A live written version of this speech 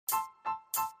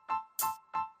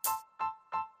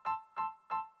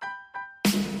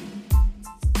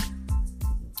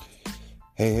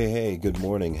Hey, good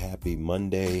morning. Happy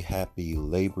Monday. Happy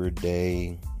Labor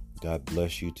Day. God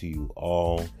bless you to you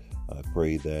all. I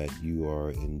pray that you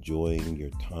are enjoying your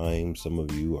time. Some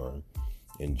of you are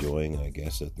enjoying, I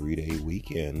guess, a 3-day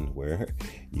weekend where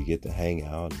you get to hang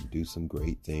out and do some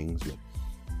great things.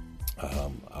 But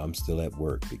I'm still at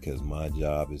work because my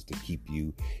job is to keep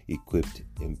you equipped,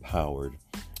 empowered,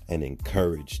 and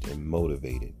encouraged and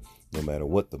motivated, no matter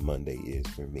what the Monday is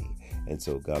for me. And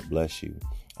so God bless you.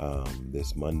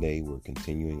 This Monday, we're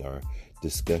continuing our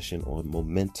discussion on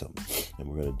momentum, and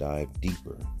we're going to dive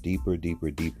deeper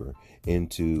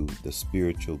into the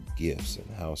spiritual gifts and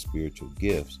how spiritual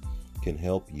gifts can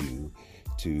help you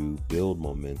to build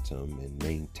momentum and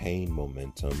maintain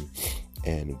momentum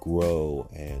and grow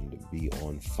and be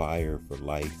on fire for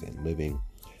life and living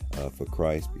for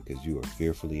Christ, because you are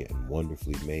fearfully and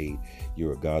wonderfully made.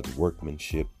 You are God's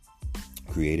workmanship,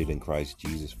 created in Christ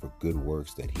Jesus for good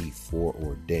works that he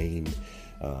foreordained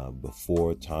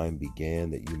before time began,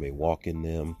 that you may walk in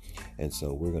them. And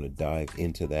so we're going to dive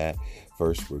into that.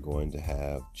 First, we're going to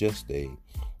have just a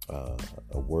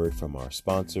word from our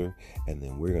sponsor, and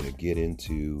then we're going to get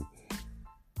into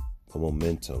the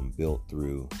momentum built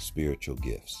through spiritual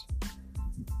gifts.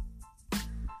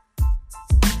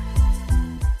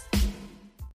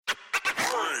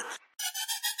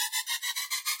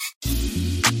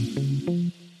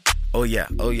 Oh yeah.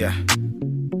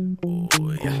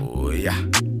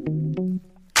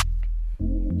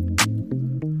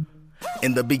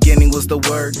 In the beginning was the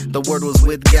Word was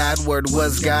with God, Word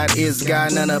was God, is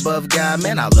God, none above God.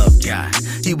 Man, I love God.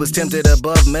 He was tempted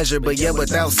above measure, but yet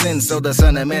without sin, so the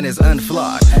Son of Man is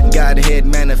unflawed. Godhead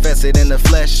manifested in the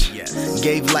flesh,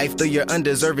 gave life through your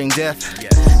undeserving death.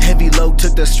 Heavy load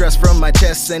took the stress from my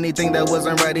chest. Anything that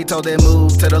wasn't right, he told it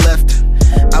move to the left.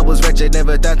 I was wretched,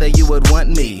 never thought that you would want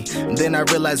me. Then I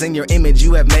realized in your image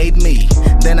you have made me.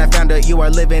 Then I found out you are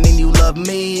living and you love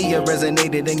me. You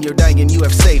resonated and you're dying, you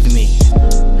have saved me.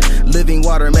 Living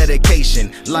water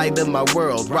medication, light of my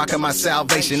world, rock of my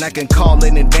salvation. I can call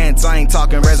in advance, I ain't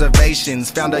talking reservations.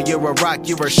 Found out you're a rock,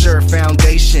 you're a sure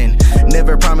foundation.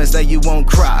 Never promise that you won't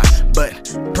cry,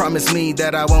 but promise me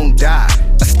that I won't die.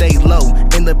 I stay low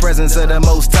in the presence of the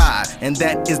Most High, and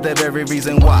that is the very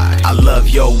reason why I love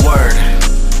your word.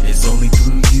 It's only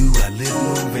through you I live,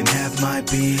 move, and have my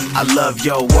being. I love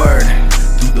your word.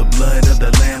 Through the blood of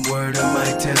the Lamb, word of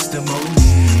my testimony.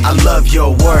 I love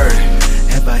your word.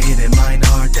 Have I hid in mine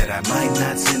heart that I might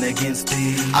not sin against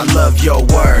thee? I love your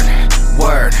word.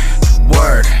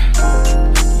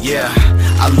 Yeah,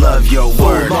 I love your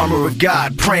word. Full armor of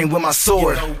God, praying with my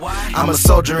sword. I'm a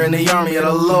soldier in the army of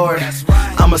the Lord.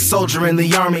 I'm a soldier in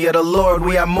the army of the Lord.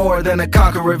 We are more than a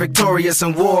conqueror, victorious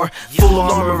in war. Full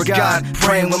armor of God,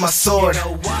 praying with my sword.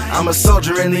 I'm a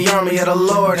soldier in the army of the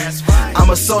Lord.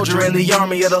 I'm a soldier in the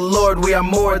army of the Lord. We are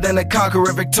more than a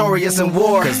conqueror, victorious in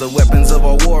war. Cause the weapons of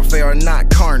our warfare are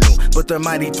not carnal, but they're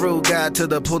mighty through God to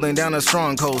the pulling down of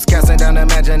strongholds, casting down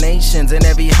imaginations and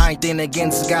every high thing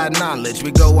against God knowledge.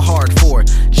 We go hard for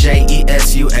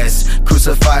Jesus,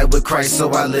 crucified with Christ, so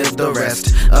I live the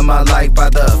rest of my life by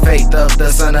the faith of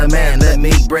the Son of Man. Let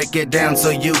me break it down so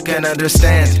you can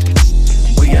understand.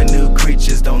 We are new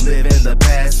creatures, don't live in the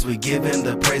past. We give him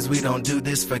the praise, we don't do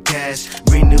this for cash.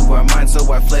 Renew our minds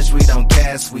so our flesh we don't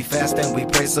cast. We fast and we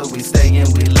pray so we stay and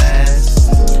we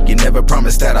last. You never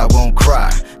promised that I won't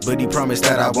cry, but he promised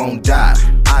that I won't die.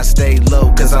 I stay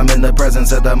low cause I'm in the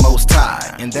presence of the Most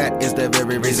High, and that is the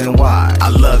very reason why I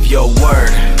love your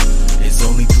word. It's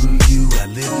only through you I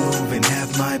live, move, and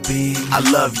have my being. I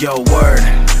love your word.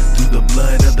 Through the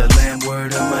blood of the Lamb,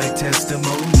 word of my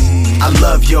testimony. I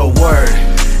love your word.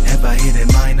 Have I hid in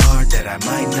mine heart that I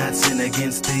might not sin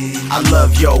against thee? I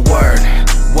love your word.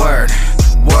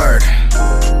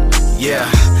 Yeah,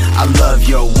 I love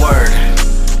your word.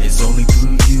 It's only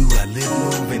through you I live,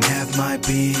 move, and have my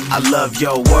being. I love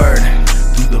your word.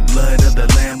 Through the blood of the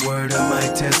Lamb, word of my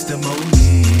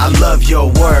testimony. I love your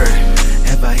word.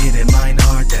 Have I hid in mine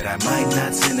heart that I might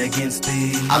not sin against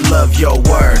thee? I love your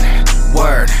word.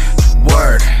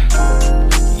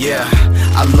 Yeah,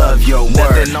 I love your word.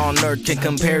 Nothing on earth can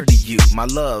compare to you. My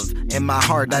love and my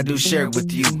heart I do share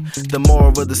with you. The moral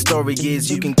of the story is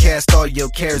you can cast all your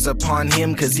cares upon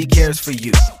him, cause he cares for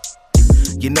you.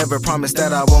 You never promised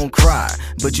that I won't cry,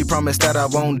 but you promised that I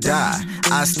won't die.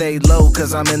 I stay low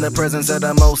cause I'm in the presence of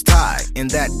the Most High,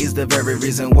 and that is the very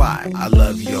reason why I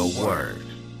love your word.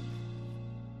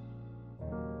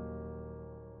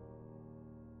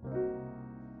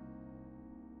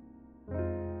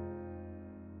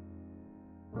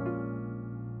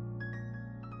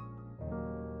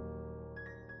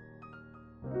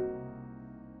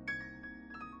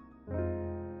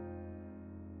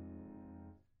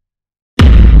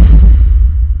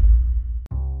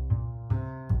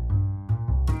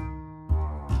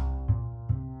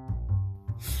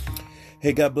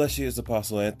 Hey, God bless you. It's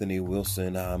Apostle Anthony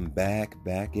Wilson. I'm back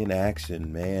in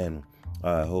action, man.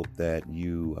 I hope that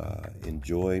you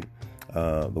enjoyed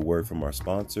the word from our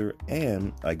sponsor,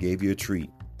 and I gave you a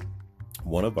treat.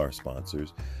 One of our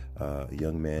sponsors, a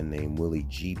young man named Willie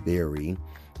G. Berry,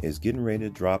 is getting ready to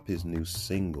drop his new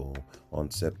single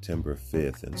on September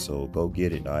 5th. And so go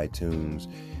get it,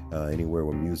 iTunes, anywhere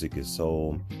where music is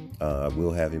sold. I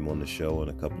will have him on the show in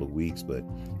a couple of weeks, but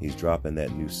he's dropping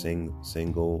that new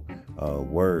single,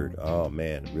 Word. Oh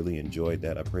man, really enjoyed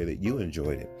that. I pray that you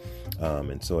enjoyed it.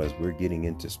 And so as we're getting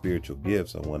into spiritual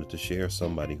gifts, I wanted to share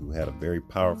somebody who had a very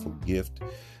powerful gift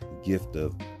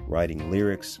of writing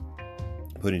lyrics,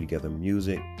 putting together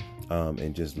music,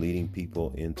 and just leading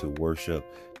people into worship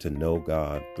to know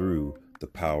God through the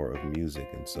power of music.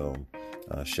 And so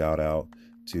shout out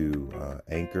to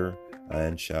Anchor,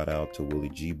 and shout out to Willie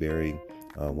G. Berry,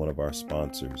 one of our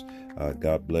sponsors.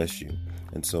 God bless you.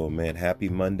 And so, man, happy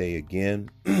Monday again.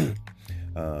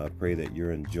 I pray that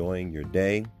you're enjoying your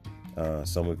day.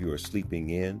 Some of you are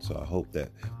sleeping in, so I hope that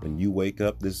when you wake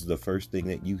up, this is the first thing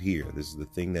that you hear. This is the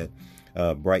thing that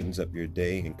brightens up your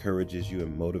day, encourages you,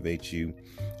 and motivates you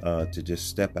to just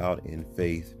step out in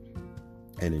faith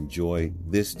and enjoy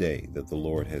this day that the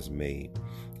Lord has made.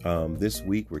 This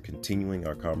week, we're continuing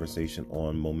our conversation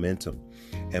on momentum,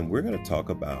 and we're going to talk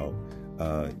about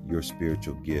your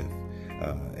spiritual gift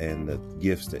and the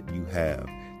gifts that you have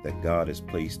that God has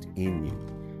placed in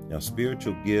you. Now,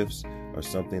 spiritual gifts are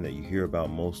something that you hear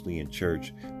about mostly in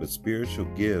church, but spiritual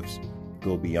gifts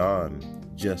go beyond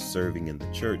just serving in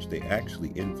the church. They actually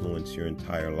influence your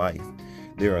entire life.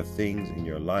 There are things in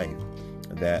your life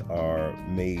that are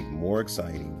made more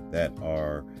exciting, that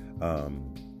are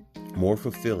more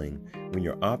fulfilling when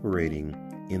you're operating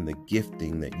in the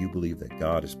gifting that you believe that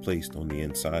God has placed on the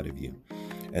inside of you.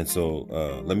 And so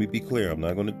let me be clear, I'm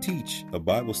not going to teach a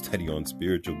Bible study on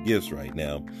spiritual gifts right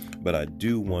now, but I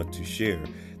do want to share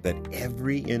that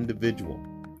every individual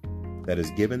that has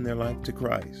given their life to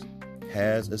Christ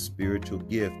has a spiritual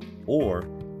gift or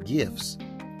gifts.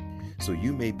 So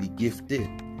you may be gifted.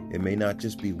 It may not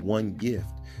just be one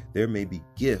gift. There may be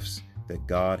gifts that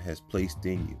God has placed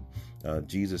in you.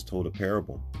 Jesus told a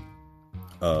parable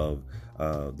of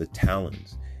the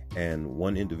talents, and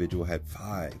one individual had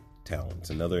 5 talents.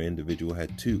 Another individual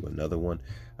had 2.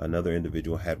 Another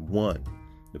individual had 1.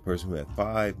 The person who had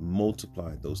 5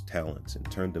 multiplied those talents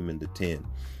and turned them into 10.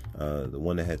 The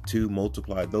one that had 2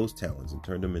 multiplied those talents and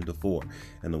turned them into 4.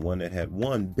 And the one that had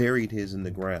 1 buried his in the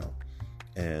ground.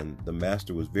 And the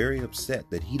master was very upset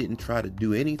that he didn't try to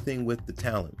do anything with the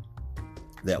talent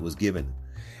that was given him.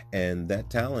 And that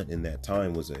talent in that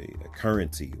time was a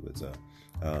currency.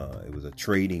 It was a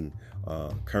trading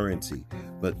currency.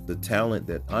 But the talent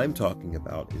that I'm talking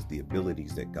about is the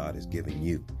abilities that God has given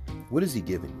you. What has He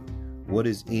given you? What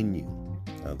is in you?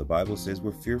 The Bible says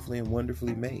we're fearfully and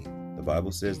wonderfully made. The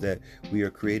Bible says that we are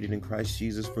created in Christ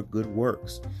Jesus for good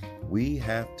works. We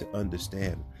have to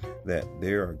understand that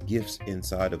there are gifts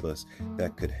inside of us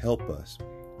that could help us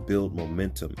build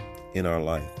momentum in our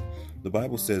life. The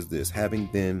Bible says this: having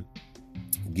then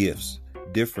gifts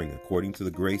differing according to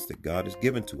the grace that God has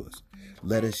given to us,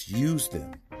 let us use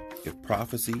them. If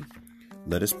prophecy,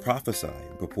 let us prophesy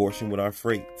in proportion with our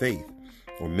faith.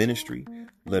 Or ministry,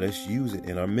 let us use it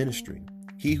in our ministry.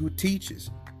 He who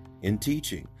teaches, in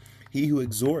teaching. He who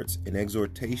exhorts, in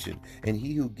exhortation. And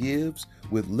he who gives,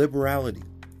 with liberality.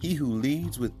 He who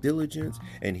leads, with diligence.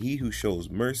 And he who shows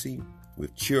mercy,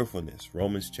 with cheerfulness.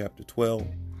 Romans chapter 12,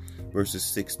 verses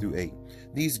 6 through 8.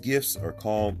 These gifts are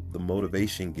called the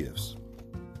motivation gifts.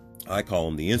 I call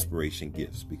them the inspiration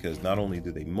gifts, because not only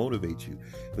do they motivate you,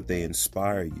 but they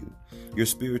inspire you. Your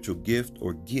spiritual gift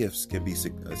or gifts can be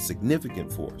a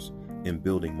significant force in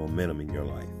building momentum in your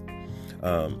life.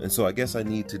 And so I guess I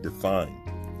need to define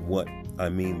what I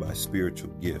mean by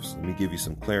spiritual gifts. Let me give you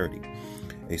some clarity.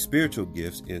 A spiritual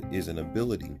gift is an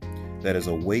ability that is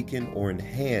awakened or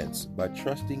enhanced by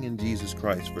trusting in Jesus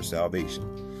Christ for salvation.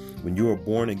 When you are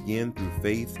born again through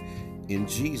faith in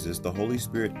Jesus, the Holy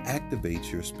Spirit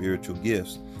activates your spiritual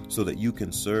gifts so that you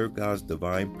can serve God's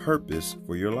divine purpose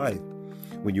for your life.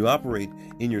 When you operate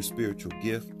in your spiritual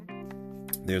gift,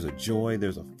 there's a joy,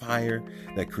 there's a fire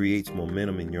that creates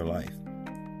momentum in your life.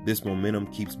 This momentum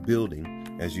keeps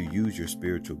building as you use your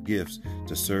spiritual gifts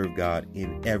to serve God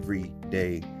in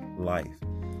everyday life.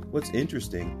 What's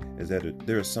interesting is that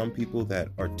there are some people that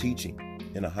are teaching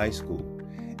in a high school,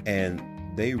 and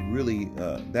they really,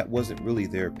 that wasn't really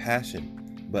their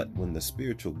passion. But when the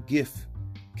spiritual gift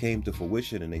came to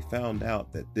fruition and they found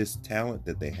out that this talent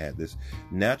that they had, this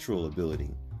natural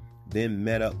ability, then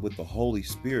met up with the Holy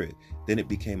Spirit, then it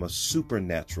became a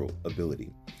supernatural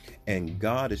ability. And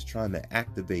God is trying to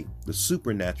activate the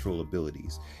supernatural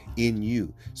abilities in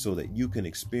you so that you can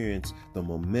experience the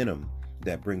momentum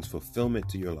that brings fulfillment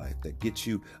to your life, that gets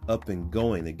you up and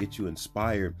going, that gets you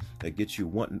inspired, that gets you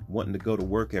wanting to go to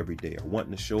work every day, or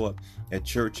wanting to show up at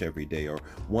church every day, or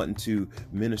wanting to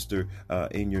minister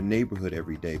in your neighborhood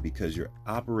every day, because you're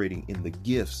operating in the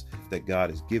gifts that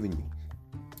God has given you.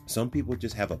 Some people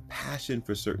just have a passion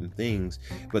for certain things,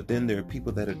 but then there are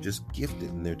people that are just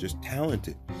gifted and they're just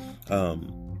talented. The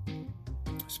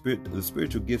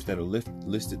spiritual gifts that are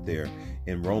listed there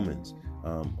in Romans,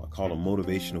 I call them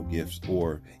motivational gifts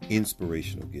or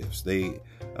inspirational gifts. They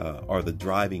are the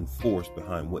driving force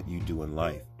behind what you do in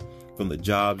life. From the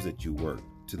jobs that you work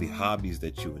to the hobbies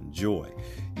that you enjoy,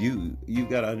 you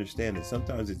got to understand that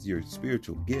sometimes it's your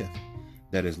spiritual gift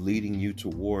that is leading you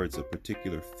towards a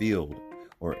particular field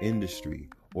or industry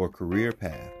or career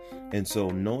path. And so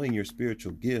knowing your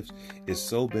spiritual gifts is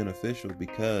so beneficial,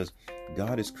 because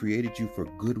God has created you for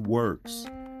good works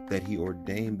that he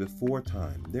ordained before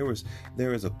time. There is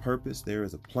a purpose, there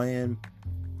is a plan,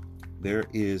 there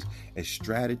is a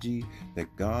strategy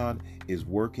that God is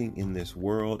working in this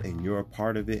world, and you're a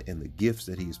part of it, and the gifts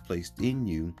that he has placed in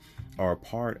you are a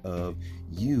part of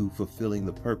you fulfilling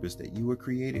the purpose that you were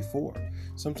created for.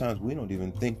 Sometimes we don't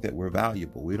even think that we're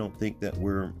valuable. We don't think that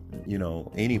we're,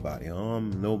 anybody,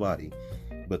 nobody.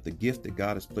 But the gift that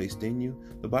God has placed in you,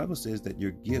 the Bible says that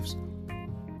your gifts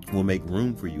will make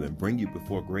room for you and bring you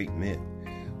before great men.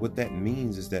 What that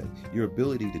means is that your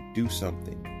ability to do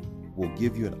something will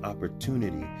give you an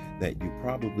opportunity that you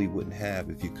probably wouldn't have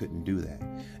if you couldn't do that.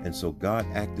 And so God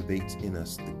activates in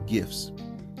us the gifts.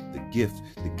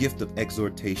 The gift of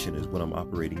exhortation is what I'm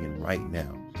operating in right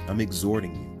now. I'm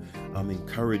exhorting you. I'm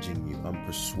encouraging you. I'm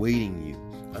persuading you.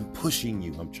 I'm pushing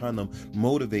you. I'm trying to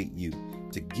motivate you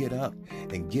to get up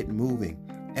and get moving.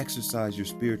 Exercise your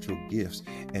spiritual gifts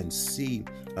and see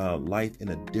life in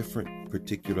a different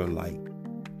particular light.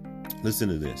 Listen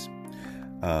to this.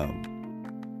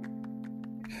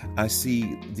 I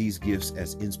see these gifts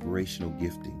as inspirational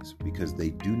giftings because they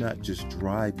do not just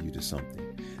drive you to something.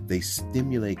 They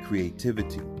stimulate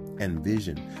creativity and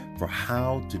vision for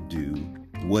how to do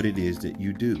what it is that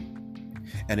you do.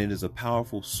 And it is a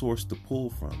powerful source to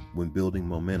pull from when building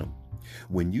momentum.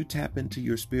 When you tap into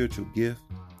your spiritual gift,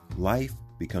 life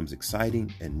becomes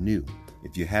exciting and new.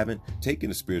 If you haven't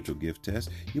taken a spiritual gift test,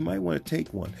 you might want to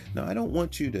take one. Now, I don't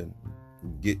want you to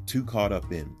get too caught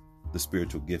up in the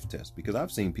spiritual gift test, because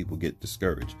I've seen people get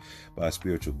discouraged by a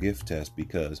spiritual gift test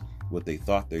because what they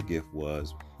thought their gift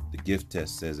was, the gift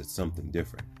test says it's something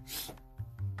different.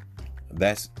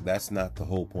 That's not the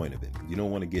whole point of it. You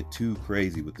don't want to get too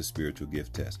crazy with the spiritual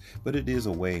gift test, but it is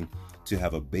a way to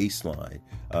have a baseline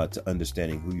to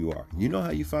understanding who you are. You know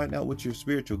how you find out what your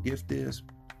spiritual gift is?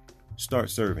 Start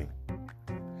serving.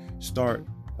 Start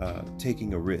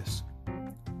taking a risk.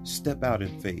 Step out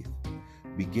in faith.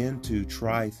 Begin to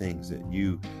try things that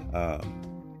you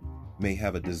may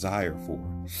have a desire for.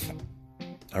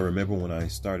 I remember when I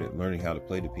started learning how to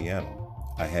play the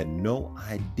piano, I had no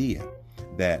idea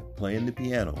that playing the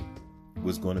piano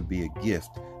was going to be a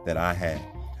gift that I had.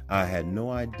 I had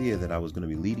no idea that I was going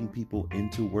to be leading people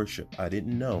into worship. I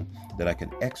didn't know that I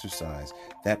could exercise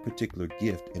that particular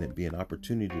gift and it be an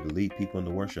opportunity to lead people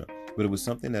into worship. But it was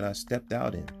something that I stepped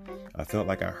out in. I felt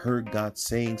like I heard God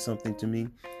saying something to me,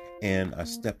 and I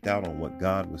stepped out on what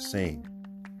God was saying.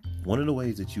 One of the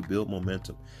ways that you build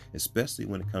momentum, especially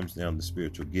when it comes down to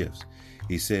spiritual gifts,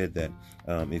 he said that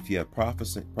if you have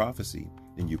prophecy,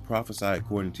 then you prophesy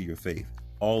according to your faith.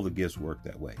 All the gifts work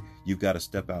that way. You've got to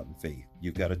step out in faith.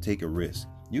 You've got to take a risk.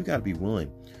 You've got to be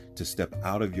willing to step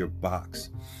out of your box.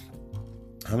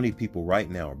 How many people right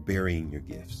now are burying your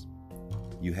gifts?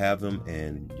 You have them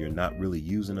and you're not really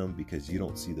using them because you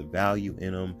don't see the value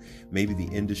in them. Maybe the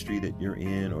industry that you're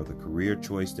in or the career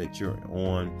choice that you're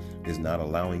on is not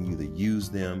allowing you to use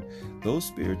them. Those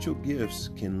spiritual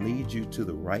gifts can lead you to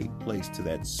the right place, to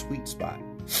that sweet spot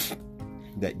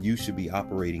that you should be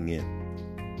operating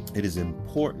in. It is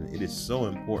important. It is so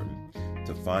important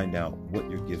to find out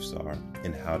what your gifts are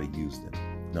and how to use them.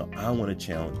 Now, I want to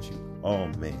challenge you. Oh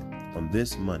man, on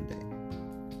this Monday,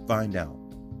 find out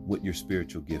what your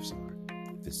spiritual gifts are.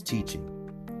 If it's teaching,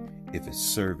 if it's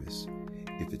service,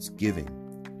 if it's giving,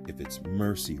 if it's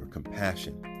mercy or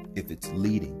compassion, if it's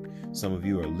leading. Some of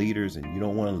you are leaders and you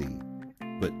don't want to lead,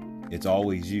 but it's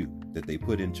always you that they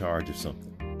put in charge of something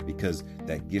because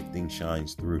that gifting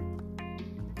shines through.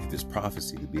 If it's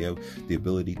prophecy, to be able, the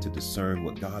ability to discern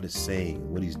what God is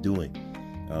saying, what he's doing,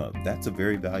 that's a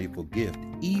very valuable gift,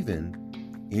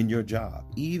 even in your job,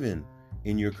 even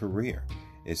in your career.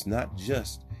 It's not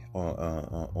just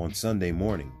on Sunday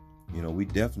morning You know, we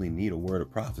definitely need a word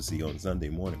of prophecy on Sunday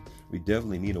morning. We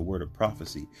definitely need a word of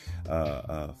prophecy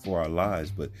for our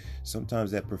lives. But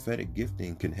sometimes that prophetic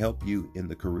gifting can help you in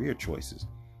the career choices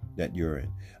that you're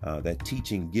in. That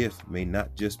teaching gift may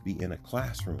not just be in a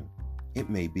classroom. It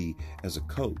may be as a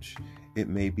coach. It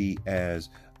may be as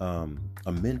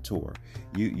a mentor.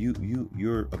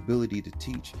 Your ability to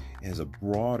teach has a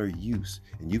broader use,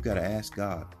 and you've got to ask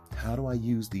God, how do I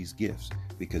use these gifts?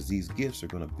 Because these gifts are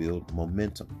going to build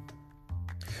momentum.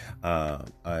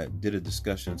 I did a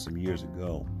discussion some years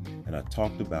ago, and I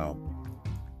talked about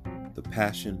the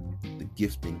passion, the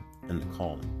gifting, and the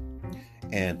calling.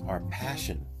 And our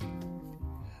passion,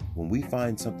 when we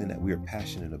find something that we are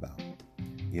passionate about,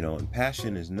 you know, and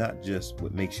passion is not just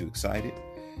what makes you excited,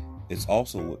 it's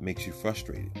also what makes you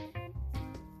frustrated.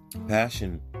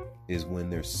 Passion is when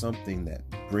there's something that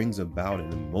brings about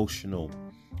an emotional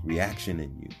reaction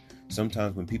in you.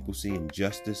 Sometimes when people see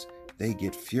injustice, they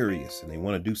get furious and they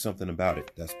want to do something about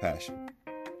it. That's passion.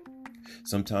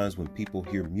 Sometimes when people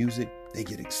hear music, they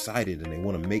get excited and they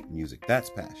want to make music. That's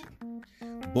passion.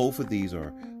 Both of these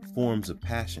are forms of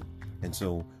passion. And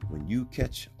so when you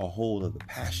catch a hold of the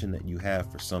passion that you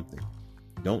have for something,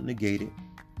 don't negate it.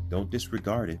 Don't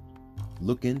disregard it.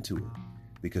 Look into it,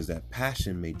 because that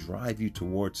passion may drive you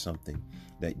towards something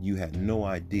that you had no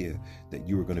idea that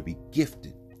you were going to be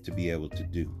gifted to be able to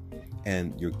do.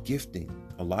 And your gifting,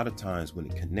 a lot of times when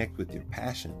it connects with your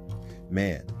passion,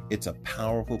 man, it's a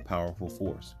powerful, powerful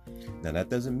force. Now, that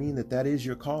doesn't mean that that is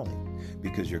your calling,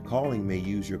 because your calling may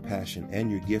use your passion and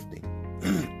your gifting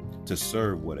to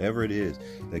serve whatever it is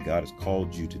that God has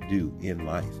called you to do in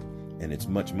life. And it's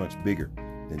much, much bigger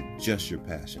than just your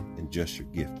passion and just your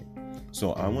gifting.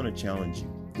 So I want to challenge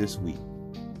you this week.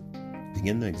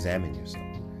 Begin to examine yourself.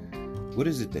 What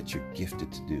is it that you're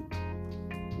gifted to do?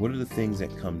 What are the things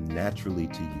that come naturally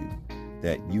to you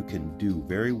that you can do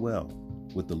very well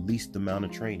with the least amount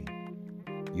of training?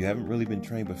 You haven't really been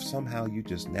trained, but somehow you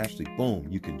just naturally, boom,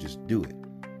 you can just do it.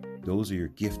 Those are your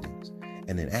giftings.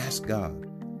 And then ask God,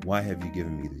 why have you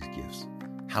given me these gifts?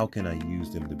 How can I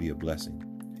use them to be a blessing?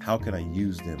 How can I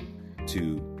use them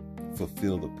to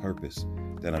fulfill the purpose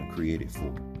that I'm created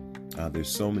for? There's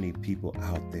so many people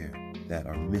out there that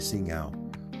are missing out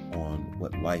on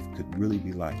what life could really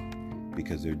be like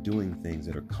because they're doing things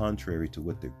that are contrary to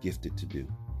what they're gifted to do.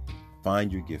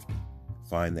 Find your gifting.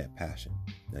 Find that passion.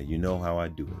 Now, you know how I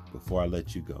do it. Before I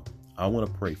let you go, I want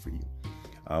to pray for you.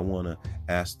 I want to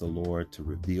ask the Lord to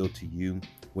reveal to you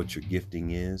what your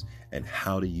gifting is and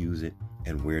how to use it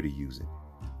and where to use it.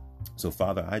 So,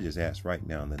 Father, I just ask right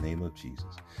now in the name of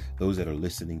Jesus, those that are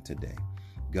listening today,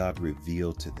 God,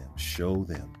 reveal to them, show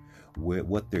them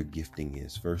what their gifting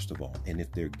is, first of all. And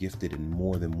if they're gifted in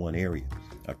more than one area,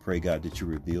 I pray, God, that you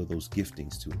reveal those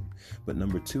giftings to them. But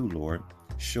number two, Lord,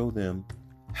 show them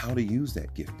how to use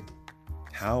that gifting.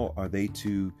 How are they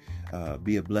to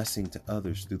be a blessing to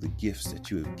others through the gifts that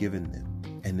you have given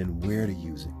them? And then where to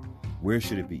use it? Where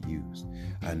should it be used?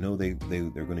 I know they're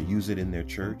going to use it in their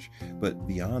church, but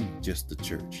beyond just the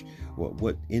church,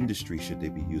 what industry should they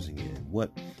be using it in?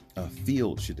 What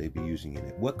field should they be using it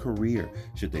in? What career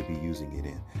should they be using it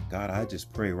in? God, I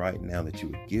just pray right now that you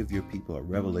would give your people a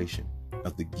revelation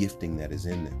of the gifting that is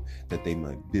in them, that they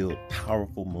might build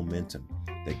powerful momentum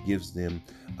that gives them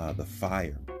the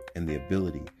fire and the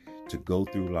ability to go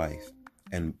through life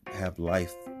and have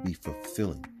life be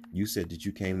fulfilling. You said that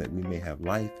you came that we may have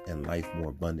life and life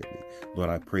more abundantly. Lord,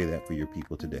 I pray that for your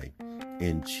people today.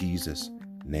 In Jesus'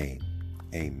 name,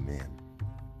 amen.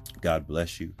 God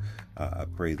bless you. I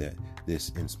pray that this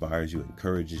inspires you,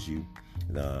 encourages you,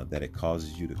 that it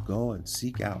causes you to go and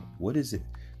seek out, what is it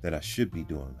that I should be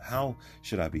doing? How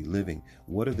should I be living?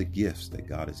 What are the gifts that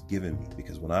God has given me?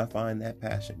 Because when I find that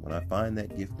passion, when I find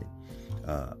that gifting,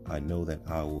 I know that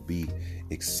I will be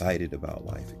excited about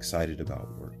life, excited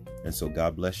about work. And so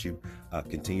God bless you.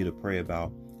 Continue to pray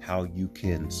about how you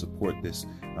can support this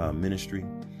ministry.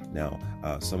 Now,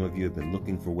 some of you have been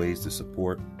looking for ways to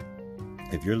support.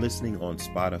 If you're listening on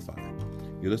Spotify,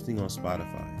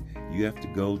 you have to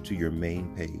go to your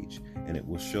main page and it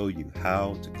will show you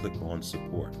how to click on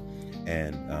support.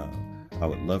 And I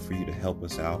would love for you to help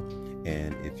us out.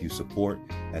 And if you support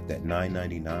at that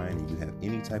 $9.99 and you have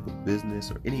any type of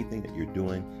business or anything that you're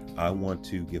doing, I want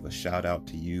to give a shout out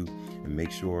to you and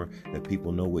make sure that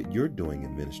people know what you're doing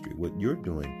in ministry, what you're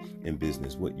doing in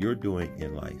business, what you're doing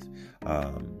in life.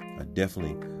 I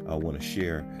definitely want to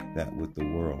share that with the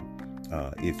world.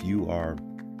 If you are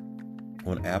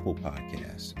on Apple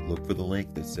Podcasts, look for the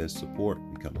link that says support,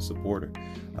 become a supporter.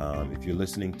 If you're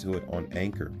listening to it on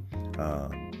Anchor,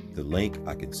 the link,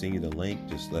 I can send you the link.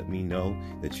 Just let me know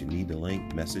that you need the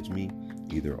link. Message me.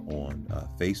 either on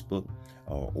Facebook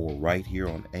or right here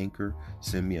on Anchor.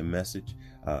 Send me a message.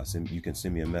 You can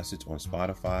send me a message on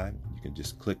Spotify. You can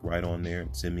just click right on there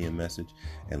and send me a message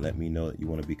and let me know that you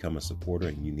want to become a supporter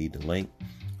and you need the link.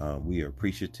 We are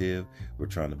appreciative. We're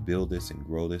trying to build this and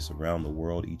grow this around the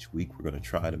world. Each week, we're going to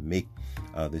try to make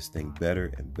this thing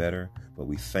better and better. But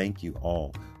we thank you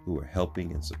all who are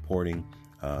helping and supporting.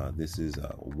 This is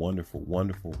a wonderful,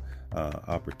 wonderful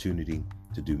opportunity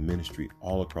to do ministry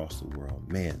all across the world.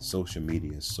 Man, social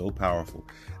media is so powerful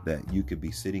that you could be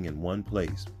sitting in one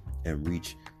place and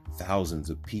reach thousands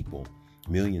of people,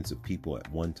 millions of people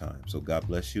at one time. So God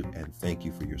bless you and thank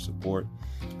you for your support.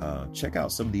 Check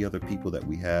out some of the other people that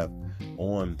we have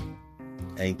on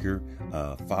Anchor.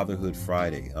 Fatherhood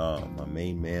Friday, my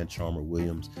main man, Chalmer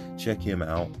Williams. Check him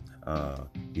out.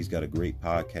 He's got a great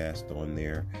podcast on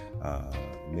there.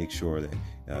 Make sure that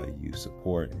you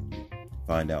support and you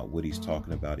find out what he's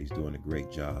talking about. He's doing a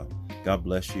great job. God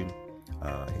bless you.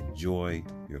 Enjoy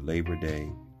your Labor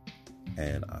Day,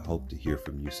 and I hope to hear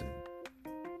from you soon.